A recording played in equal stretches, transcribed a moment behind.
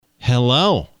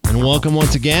Hello, and welcome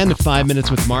once again to 5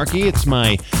 Minutes with Marky. It's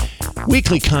my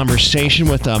weekly conversation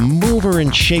with a mover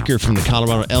and shaker from the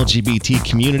Colorado LGBT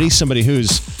community, somebody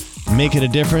who's making a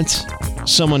difference,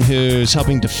 someone who's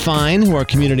helping define who our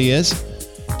community is.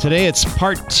 Today, it's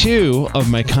part 2 of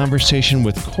my conversation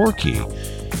with Corky.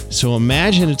 So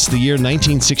imagine it's the year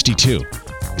 1962,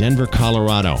 Denver,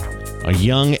 Colorado. A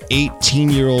young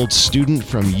 18-year-old student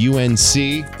from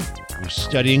UNC who's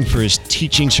studying for his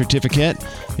teaching certificate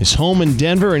is home in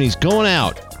Denver, and he's going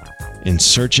out in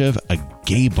search of a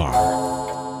gay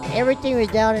bar. Everything was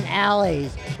down in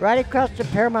alleys. Right across the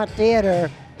Paramount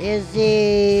Theater is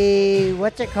the,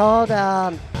 what's it called?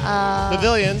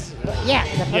 Pavilions. Yeah,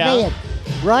 the pavilion.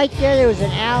 Right there was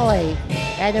an alley,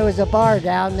 and there was a bar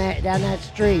down that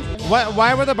street.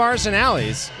 Why were the bars and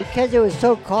alleys? Because it was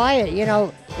so quiet. You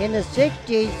know, in the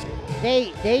 60s,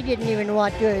 they didn't even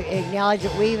want to acknowledge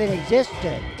that we even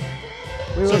existed.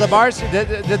 So the bars,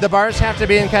 did the bars have to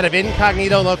be in kind of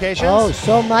incognito locations? Oh,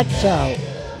 so much so.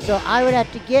 So I would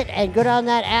have to go down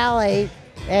that alley,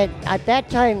 and at that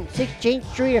time, 16th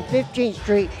Street and 15th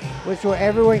Street was where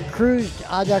everyone cruised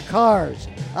on their cars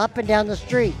up and down the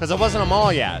street. Because it wasn't a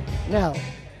mall yet. No.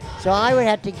 So I would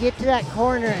have to get to that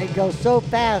corner and go so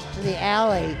fast to the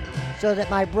alley so that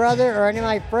my brother or any of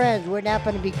my friends wouldn't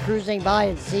happen to be cruising by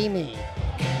and see me.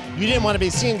 You didn't want to be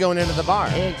seen going into the bar.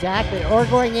 Exactly, or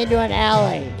going into an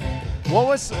alley.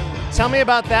 Tell me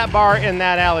about that bar in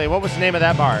that alley. What was the name of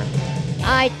that bar?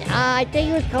 I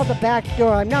think it was called the Back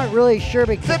Door. I'm not really sure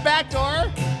because... The Back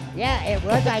Door? Yeah, it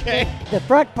was. Okay. I think the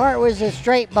front part was a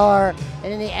straight bar,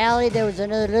 and in the alley there was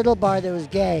another little bar that was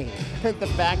gay. The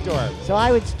Back Door. So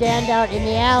I would stand out in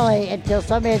the alley until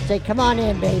somebody would say, "Come on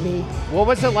in, baby." What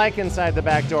was it like inside the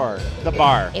back door, the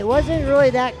bar? It wasn't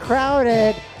really that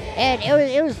crowded, and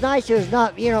it was nice. It was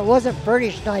not, it wasn't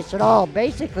furnished nice at all.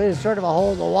 Basically, it was sort of a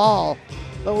hole in the wall,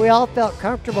 but we all felt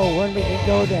comfortable when we could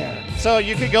go there. So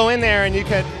you could go in there and you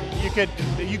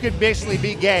could basically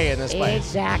be gay in this place.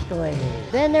 Exactly.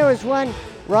 Then there was one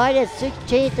right at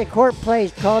 16th and Court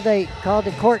Place called the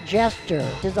Court Jester.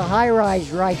 There's a high-rise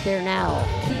right there now.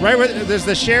 Right where there's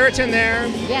the Sheraton there.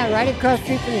 Yeah, right across the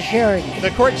street from the Sheraton.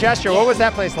 The Court Jester. What was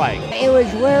that place like? It was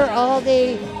where all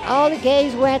the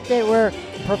gays went that were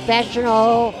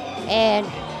professional and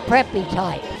preppy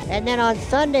type. And then on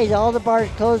Sundays, all the bars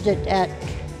closed at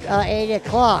 8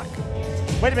 o'clock.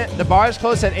 Wait a minute. The bars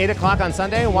closed at 8 o'clock on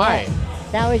Sunday? Why? Yeah,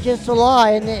 that was just the law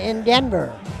in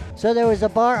Denver. So there was a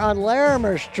bar on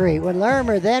Larimer Street, when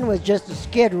Larimer then was just a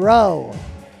skid row.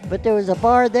 But there was a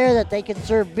bar there that they could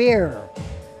serve beer.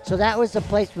 So that was the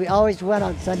place we always went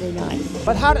on Sunday night.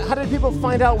 But how did people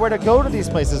find out where to go to these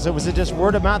places? Was it just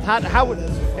word of mouth?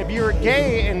 If you were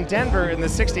gay in Denver in the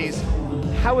 60s,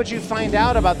 how would you find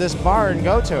out about this bar and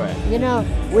go to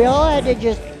it? We all had to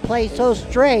just play so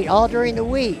straight all during the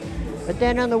week. But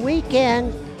then on the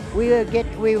weekends, we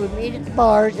would meet at the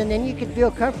bars, and then you could feel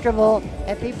comfortable,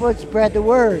 and people would spread the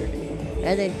word.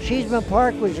 And then Cheeseman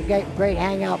Park was a great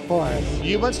hangout for us.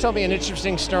 You once told me an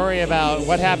interesting story about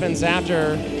what happens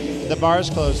after the bars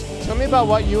close. Tell me about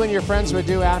what you and your friends would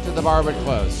do after the bar would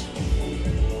close.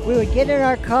 We would get in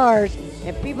our cars,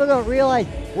 and people don't realize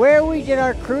where we did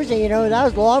our cruising. That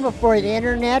was long before the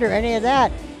internet or any of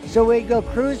that. So we'd go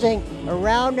cruising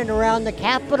around and around the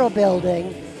Capitol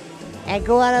building and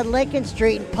go out on Lincoln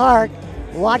Street and park,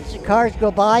 watch the cars go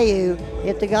by you.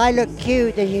 If the guy looked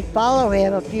cute, then you'd follow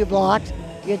him a few blocks.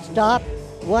 You'd stop,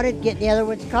 one would get in the other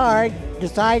one's car,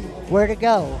 decide where to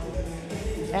go.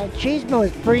 And Cheeseman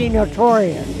was pretty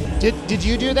notorious. Did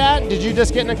you do that? Did you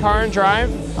just get in a car and drive?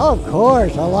 Oh, of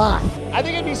course, a lot. I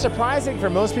think it'd be surprising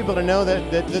for most people to know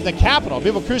that the Capitol,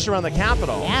 people cruise around the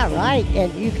Capitol. Yeah, right.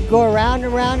 And you could go around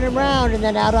and around and around and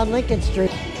then out on Lincoln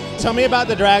Street. Tell me about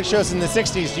the drag shows in the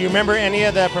 60s. Do you remember any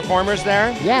of the performers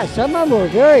there? Yeah, some of them were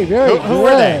very, very good. Who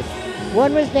were they?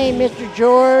 One was named Mr.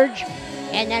 George,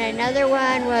 and then another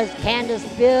one was Candace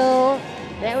Bill.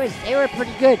 They were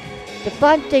pretty good. The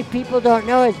fun thing people don't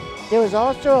know is there was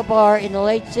also a bar in the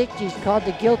late 60s called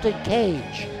the Gilded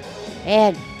Cage.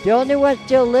 And the only one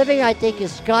still living, I think,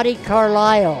 is Scotty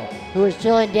Carlisle, who is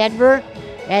still in Denver.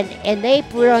 And they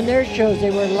put on their shows, they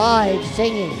were live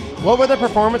singing. What were the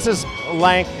performances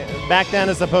like back then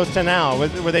as opposed to now?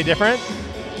 Were they different?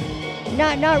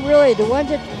 Not really. The ones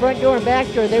at the front door and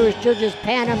back door, they were still just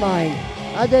pantomime.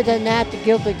 Other than that, the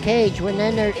Gilded Cage,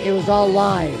 it was all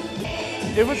live.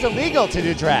 It was illegal to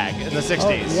do drag in the 60s.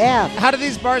 Oh, yeah. How did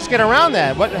these bars get around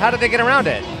that? How did they get around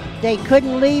it? They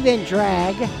couldn't leave in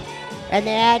drag, and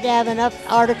they had to have enough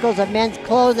articles of men's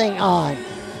clothing on.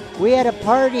 We had a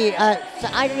party, I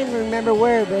don't even remember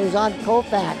where, but it was on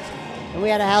Colfax. And we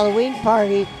had a Halloween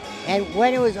party, And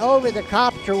when it was over, the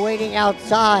cops were waiting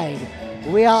outside.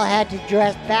 We all had to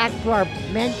dress back to our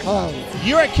men clothes.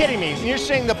 You are kidding me. You're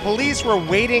saying the police were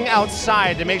waiting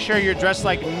outside to make sure you're dressed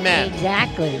like men.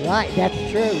 Exactly, right. That's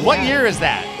true. What year is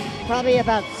that? Probably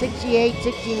about 68,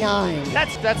 69.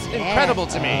 That's incredible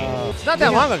to me. It's not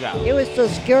that long ago. It was so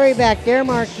scary back there,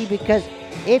 Marky, because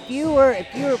if you were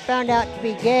found out to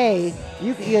be gay,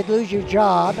 you'd lose your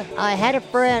job. I had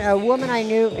a woman I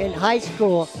knew in high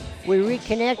school. We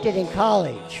reconnected in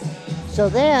college. So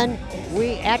then,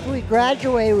 after we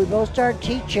graduated, we both started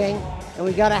teaching, and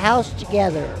we got a house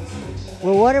together.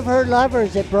 Well, one of her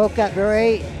lovers that broke up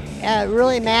really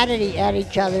mad at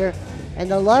each other,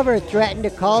 and the lover threatened to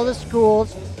call the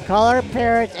schools, call our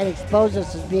parents, and expose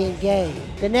us as being gay.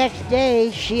 The next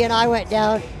day, she and I went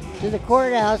down to the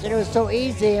courthouse, and it was so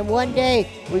easy, and one day,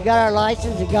 we got our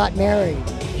license and got married.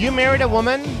 You married a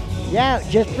woman? Yeah,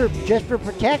 just for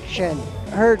protection.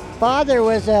 Her father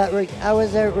was a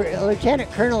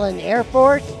lieutenant colonel in the Air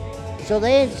Force, so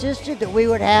they insisted that we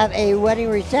would have a wedding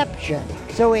reception.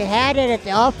 So we had it at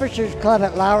the Officers Club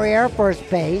at Lowry Air Force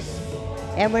Base,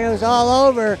 and when it was all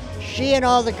over, she and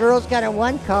all the girls got in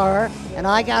one car, and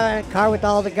I got in a car with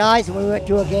all the guys, and we went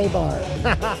to a gay bar.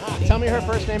 Tell me her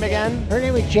first name again. Her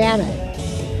name was Janet.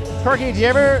 Corky, do you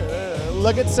ever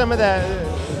look at some of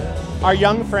our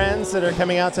young friends that are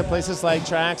coming out to places like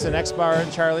Trax and X-Bar and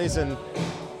Charlie's, and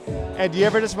do you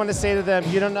ever just want to say to them,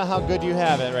 you don't know how good you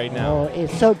have it right now? Oh,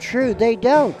 it's so true. They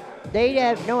don't. They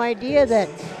have no idea that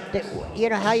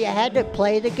how you had to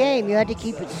play the game. You had to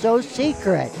keep it so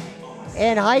secret.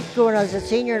 In high school, when I was a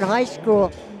senior in high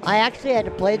school, I actually had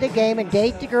to play the game and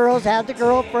date the girls, have the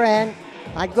girlfriend.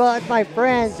 I'd go out with my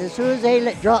friends. As soon as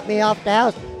they dropped me off the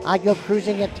house, I'd go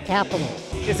cruising at the Capitol.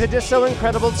 Is it just so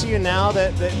incredible to you now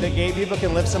that gay people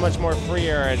can live so much more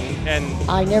freer and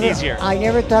easier? I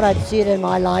never thought I'd see it in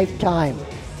my lifetime.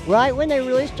 Right when they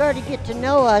really started to get to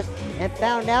know us and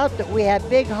found out that we have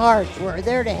big hearts, we're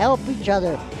there to help each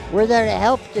other, we're there to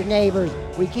help the neighbors,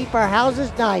 we keep our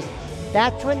houses nice,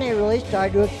 that's when they really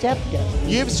started to accept us.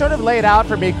 You've sort of laid out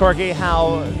for me, Corky,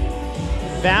 how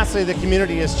vastly the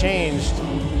community has changed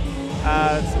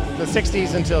the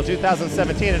 60s until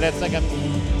 2017, and it's like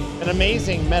an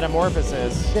amazing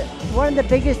metamorphosis. One of the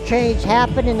biggest changes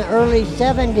happened in the early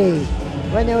 70s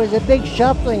when there was a big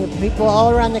shuffling of people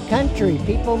all around the country.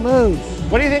 People moved.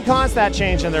 What do you think caused that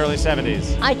change in the early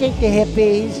 70s? I think the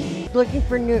hippies, looking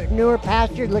for newer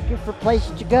pastures, looking for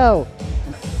places to go.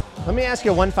 Let me ask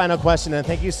you one final question, and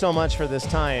thank you so much for this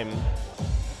time.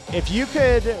 If you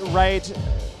could write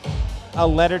a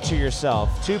letter to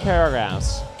yourself, 2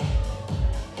 paragraphs,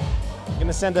 you're going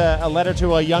to send a letter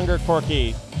to a younger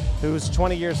Corky who's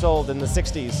 20 years old in the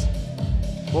 60s,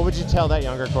 what would you tell that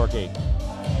younger Corky?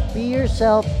 Be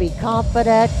yourself, be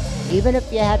confident. Even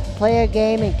if you have to play a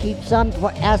game and keep some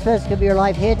aspects of your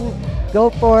life hidden, go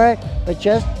for it, but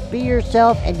just be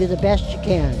yourself and do the best you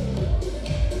can.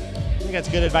 I think that's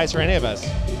good advice for any of us.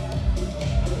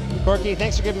 Corky,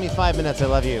 thanks for giving me 5 minutes. I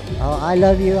love you. Oh, I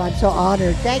love you. I'm so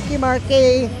honored. Thank you,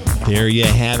 Marky. There you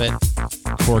have it.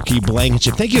 Corky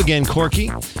Blankenship. Thank you again,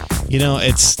 Corky. You know,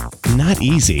 it's not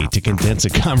easy to condense a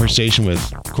conversation with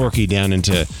Corky down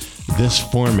into this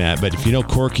format, but if you know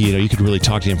Corky, you could really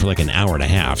talk to him for like an hour and a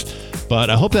half. But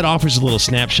I hope that offers a little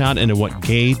snapshot into what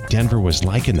gay Denver was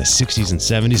like in the 60s and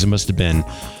 70s. It must have been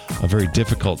a very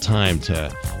difficult time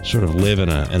to sort of live in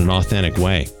an authentic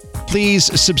way. Please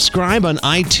subscribe on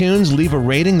iTunes, leave a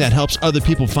rating. That helps other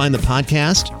people find the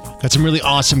podcast. Got some really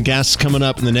awesome guests coming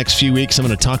up in the next few weeks. I'm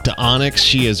going to talk to Onyx.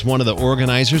 She is one of the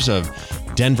organizers of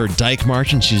Denver Dyke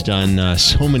March, and she's done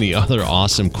so many other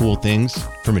awesome, cool things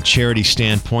from a charity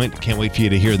standpoint. Can't wait for you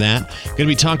to hear that. Going to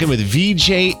be talking with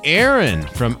VJ Aaron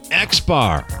from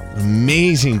X-Bar.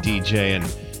 Amazing DJ, and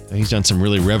he's done some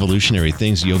really revolutionary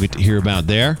things you'll get to hear about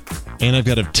there. And I've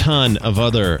got a ton of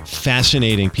other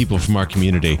fascinating people from our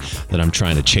community that I'm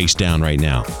trying to chase down right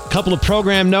now. Couple of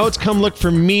program notes. Come look for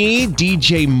me,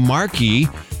 DJ Marky.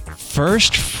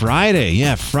 First Friday,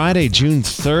 Friday, June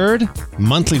 3rd,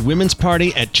 monthly women's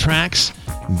party at Trax.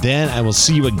 Then I will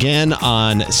see you again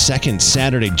on second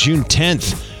Saturday, June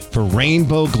 10th for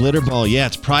Rainbow Glitter Ball. Yeah,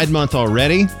 it's Pride Month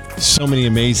already. So many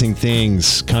amazing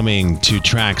things coming to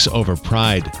Trax over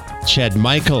Pride. Chad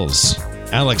Michaels,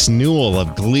 Alex Newell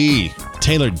of Glee,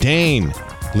 Taylor Dane,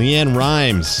 Leanne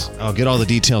Rhymes. I'll get all the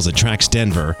details at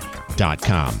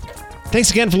traxdenver.com.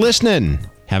 Thanks again for listening.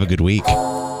 Have a good week.